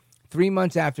 2019. 3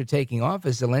 months after taking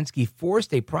office, Zelensky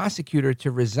forced a prosecutor to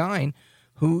resign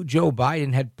who Joe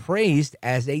Biden had praised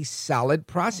as a solid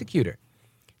prosecutor.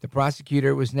 The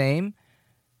prosecutor was named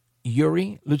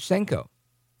Yuri Lutsenko.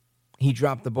 He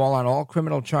dropped the ball on all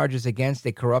criminal charges against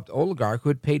a corrupt oligarch who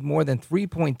had paid more than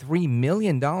 $3.3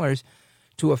 million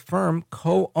to a firm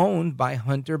co-owned by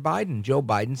Hunter Biden, Joe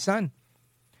Biden's son.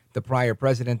 The prior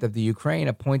president of the Ukraine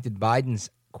appointed Biden's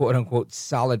quote-unquote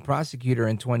solid prosecutor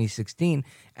in 2016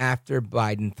 after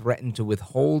Biden threatened to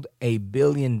withhold $1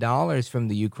 billion from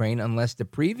the Ukraine unless the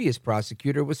previous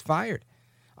prosecutor was fired.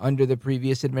 Under the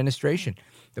previous administration,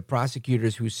 the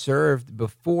prosecutors who served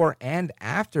before and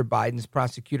after Biden's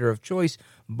prosecutor of choice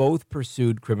both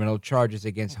pursued criminal charges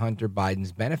against Hunter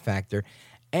Biden's benefactor,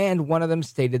 and one of them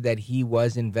stated that he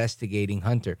was investigating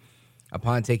Hunter.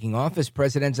 Upon taking office,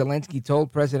 President Zelensky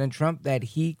told President Trump that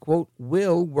he, quote,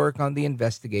 will work on the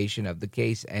investigation of the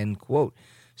case, end quote.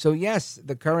 So, yes,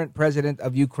 the current president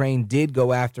of Ukraine did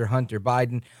go after Hunter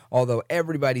Biden, although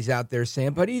everybody's out there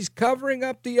saying, but he's covering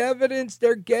up the evidence.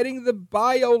 They're getting the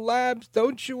bio labs.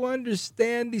 Don't you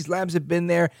understand? These labs have been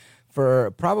there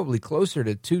for probably closer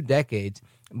to 2 decades,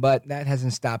 but that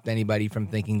hasn't stopped anybody from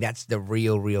thinking that's the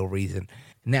real reason.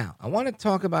 Now, I want to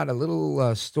talk about a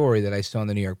little story that I saw in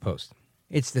the New York Post.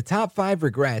 It's the top 5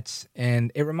 regrets,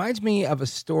 and it reminds me of a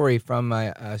story from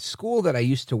a school that I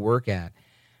used to work at.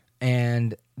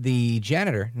 And the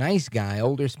janitor, nice guy,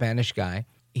 older Spanish guy,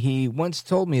 he once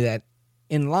told me that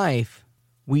in life,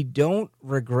 we don't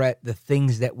regret the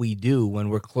things that we do when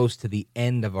we're close to the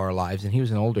end of our lives. And he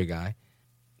was an older guy.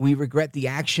 We regret the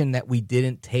action that we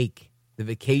didn't take, the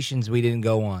vacations we didn't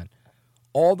go on,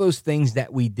 all those things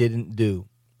that we didn't do.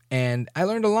 And I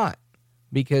learned a lot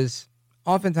because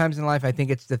oftentimes in life, I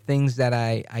think it's the things that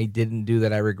I didn't do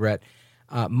that I regret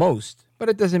most. But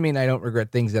it doesn't mean I don't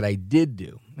regret things that I did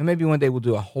do. And maybe one day we'll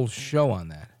do a whole show on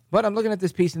that. But I'm looking at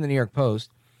this piece in the New York Post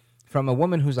from a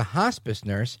woman who's a hospice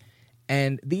nurse,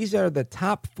 and these are the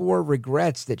top 4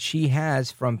 regrets that she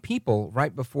has from people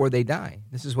right before they die.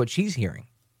 This is what she's hearing.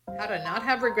 How to not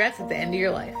have regrets at the end of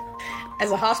your life. As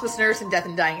a hospice nurse and death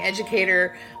and dying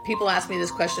educator, people ask me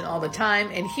this question all the time,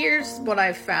 and here's what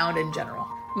I've found in general.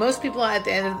 Most people at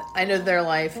the end of their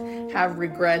life have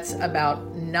regrets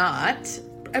about not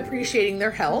appreciating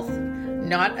their health,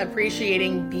 not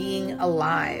appreciating being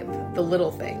alive, the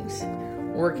little things,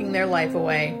 working their life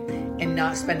away, and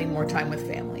not spending more time with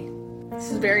family.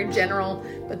 This is very general,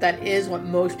 but that is what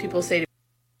most people say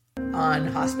to me on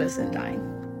hospice and dying.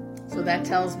 So that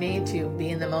tells me to be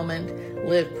in the moment,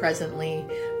 live presently,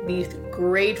 be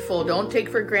grateful. Don't take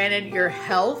for granted your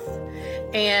health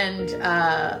and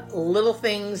little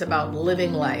things about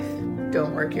living life.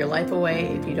 Don't work your life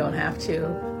away if you don't have to,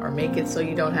 or make it so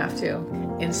you don't have to,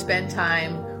 and spend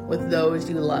time with those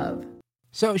you love.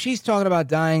 So she's talking about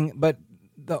dying, but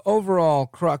the overall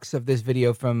crux of this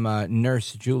video from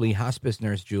Nurse Julie, hospice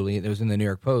nurse Julie, that was in the New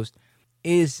York Post,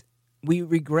 is we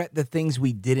regret the things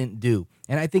we didn't do.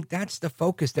 And I think that's the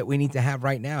focus that we need to have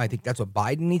right now. I think that's what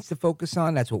Biden needs to focus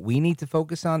on. That's what we need to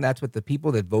focus on. That's what the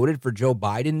people that voted for Joe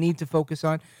Biden need to focus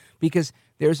on, because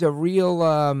there's a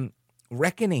real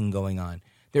reckoning going on.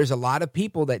 There's a lot of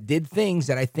people that did things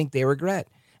that I think they regret,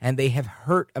 and they have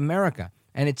hurt America.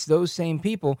 And it's those same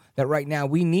people that right now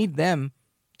we need them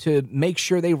to make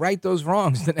sure they right those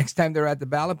wrongs the next time they're at the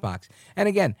ballot box. And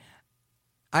again,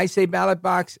 I say ballot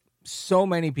box. So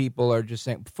many people are just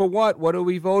saying, for what? What do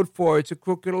we vote for? It's a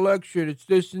crooked election. It's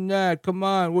this and that. Come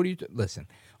on. What do you listen?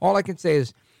 All I can say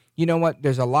is, you know what?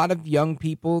 There's a lot of young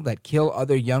people that kill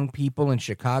other young people in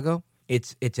Chicago.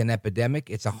 It's an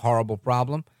epidemic. It's a horrible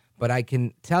problem. But I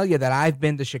can tell you that I've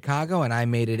been to Chicago and I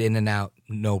made it in and out,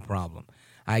 no problem.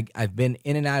 I've been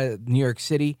in and out of New York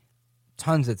City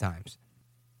tons of times,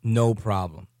 no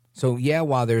problem. So, yeah,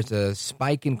 while there's a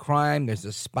spike in crime, there's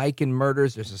a spike in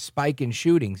murders, there's a spike in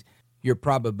shootings, your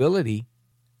probability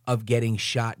of getting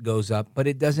shot goes up, but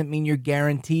it doesn't mean you're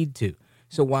guaranteed to.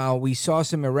 So while we saw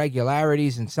some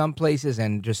irregularities in some places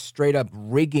and just straight up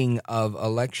rigging of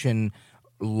election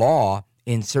law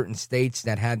in certain states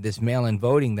that had this mail-in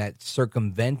voting that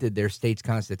circumvented their state's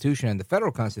constitution and the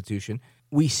federal constitution,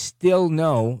 we still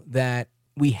know that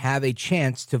we have a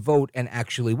chance to vote and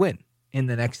actually win in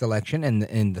the next election and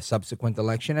in the subsequent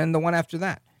election and the one after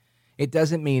that. It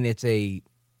doesn't mean it's a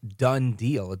done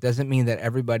deal. It doesn't mean that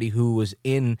everybody who was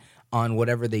in on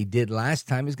whatever they did last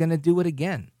time is going to do it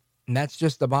again. And that's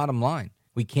just the bottom line.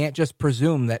 We can't just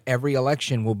presume that every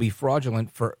election will be fraudulent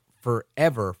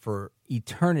forever, for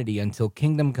eternity, until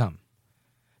kingdom come.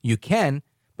 You can,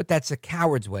 but that's a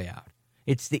coward's way out.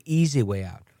 It's the easy way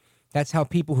out. That's how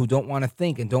people who don't want to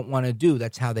think and don't want to do,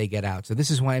 that's how they get out. So this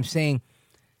is why I'm saying,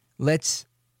 let's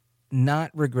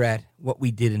not regret what we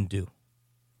didn't do.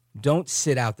 Don't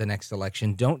sit out the next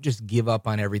election. Don't just give up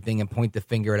on everything and point the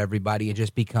finger at everybody and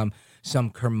just become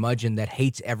some curmudgeon that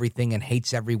hates everything and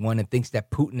hates everyone and thinks that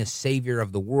Putin is savior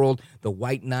of the world, the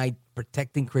white knight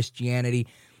protecting Christianity,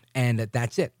 and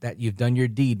that's it, that you've done your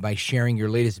deed by sharing your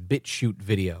latest BitChute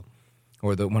video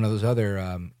or one of those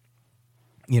other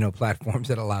platforms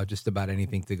that allow just about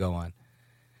anything to go on.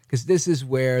 Because this is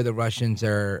where the Russians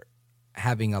are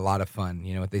having a lot of fun.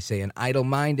 You know what they say, an idle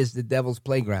mind is the devil's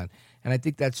playground. And I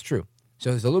think that's true. So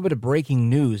there's a little bit of breaking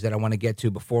news that I want to get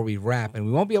to before we wrap. And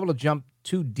we won't be able to jump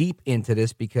too deep into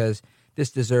this because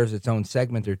this deserves its own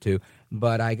segment or two.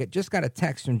 But I just got a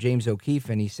text from James O'Keefe,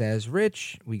 and he says,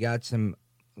 Rich, we got some,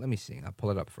 let me see, I'll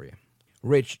pull it up for you.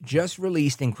 Rich just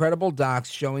released incredible docs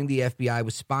showing the FBI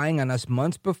was spying on us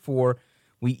months before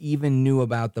we even knew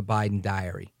about the Biden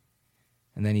diary.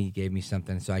 And then he gave me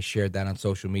something, so I shared that on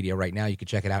social media right now. You can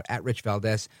check it out at Rich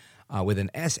Valdez, with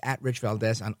an S, at Rich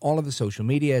Valdez, on all of the social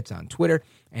media. It's on Twitter,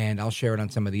 and I'll share it on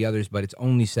some of the others, but it's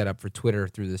only set up for Twitter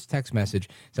through this text message.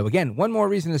 So again, one more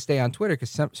reason to stay on Twitter,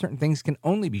 because certain things can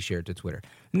only be shared to Twitter.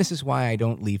 And this is why I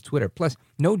don't leave Twitter. Plus,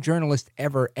 no journalist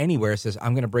ever anywhere says,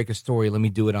 I'm going to break a story, let me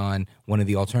do it on one of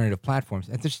the alternative platforms.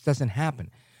 That just doesn't happen.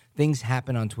 Things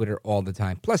happen on Twitter all the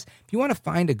time. Plus, if you want to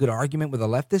find a good argument with a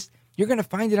leftist, you're going to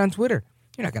find it on Twitter.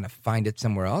 You're not going to find it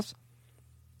somewhere else.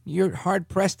 You're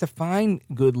hard-pressed to find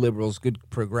good liberals, good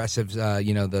progressives,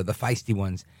 the feisty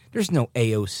ones. There's no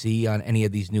AOC on any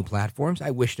of these new platforms.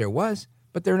 I wish there was,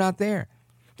 but they're not there.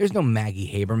 There's no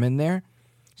Maggie Haberman there.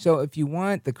 So if you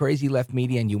want the crazy left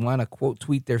media and you want to quote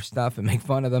tweet their stuff and make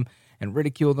fun of them and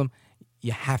ridicule them,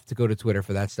 you have to go to Twitter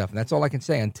for that stuff. And that's all I can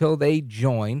say until they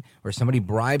join or somebody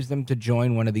bribes them to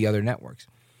join one of the other networks.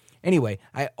 Anyway,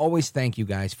 I always thank you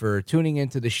guys for tuning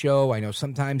into the show. I know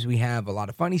sometimes we have a lot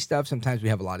of funny stuff. Sometimes we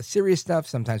have a lot of serious stuff.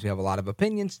 Sometimes we have a lot of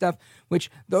opinion stuff, which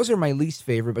those are my least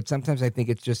favorite. But sometimes I think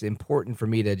it's just important for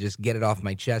me to just get it off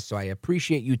my chest. So I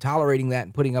appreciate you tolerating that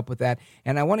and putting up with that.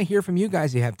 And I want to hear from you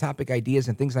guys. If you have topic ideas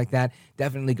and things like that,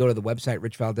 definitely go to the website,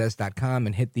 richvaldez.com,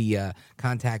 and hit the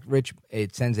contact Rich.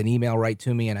 It sends an email right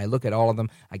to me, and I look at all of them.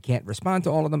 I can't respond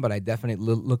to all of them, but I definitely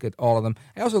look at all of them.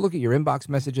 I also look at your inbox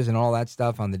messages and all that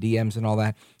stuff on the DMs and all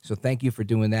that. So thank you for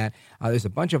doing that. There's a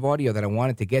bunch of audio that I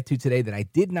wanted to get to today that I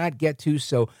did not get to,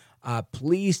 so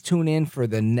please tune in for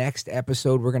the next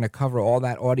episode. We're going to cover all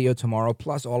that audio tomorrow,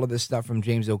 plus all of this stuff from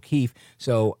James O'Keefe.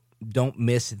 So don't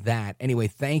miss that. Anyway,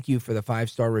 thank you for the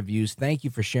 5-star reviews. Thank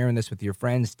you for sharing this with your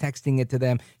friends, texting it to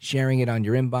them, sharing it on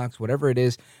your inbox, whatever it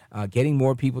is, getting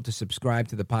more people to subscribe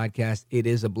to the podcast. It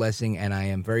is a blessing, and I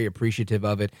am very appreciative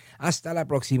of it. Hasta la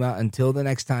próxima. Until the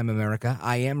next time, America.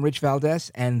 I am Rich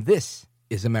Valdez, and this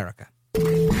is America.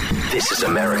 This is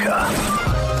America.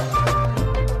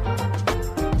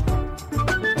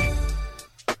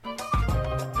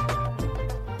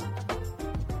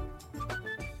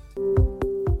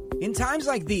 In times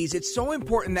like these, it's so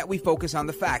important that we focus on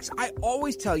the facts. I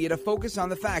always tell you to focus on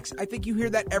the facts. I think you hear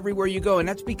that everywhere you go, and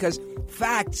that's because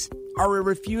facts are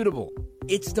irrefutable.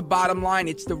 It's the bottom line.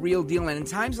 It's the real deal. And in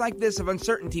times like this of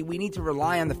uncertainty, we need to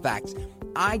rely on the facts.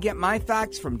 I get my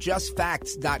facts from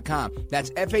justfacts.com.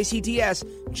 That's F-A-C-T-S,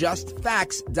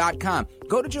 justfacts.com.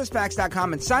 Go to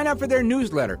justfacts.com and sign up for their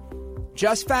newsletter.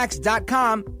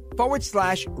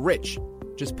 justfacts.com/rich.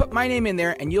 Just put my name in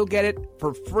there and you'll get it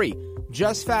for free.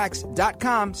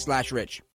 justfacts.com/rich.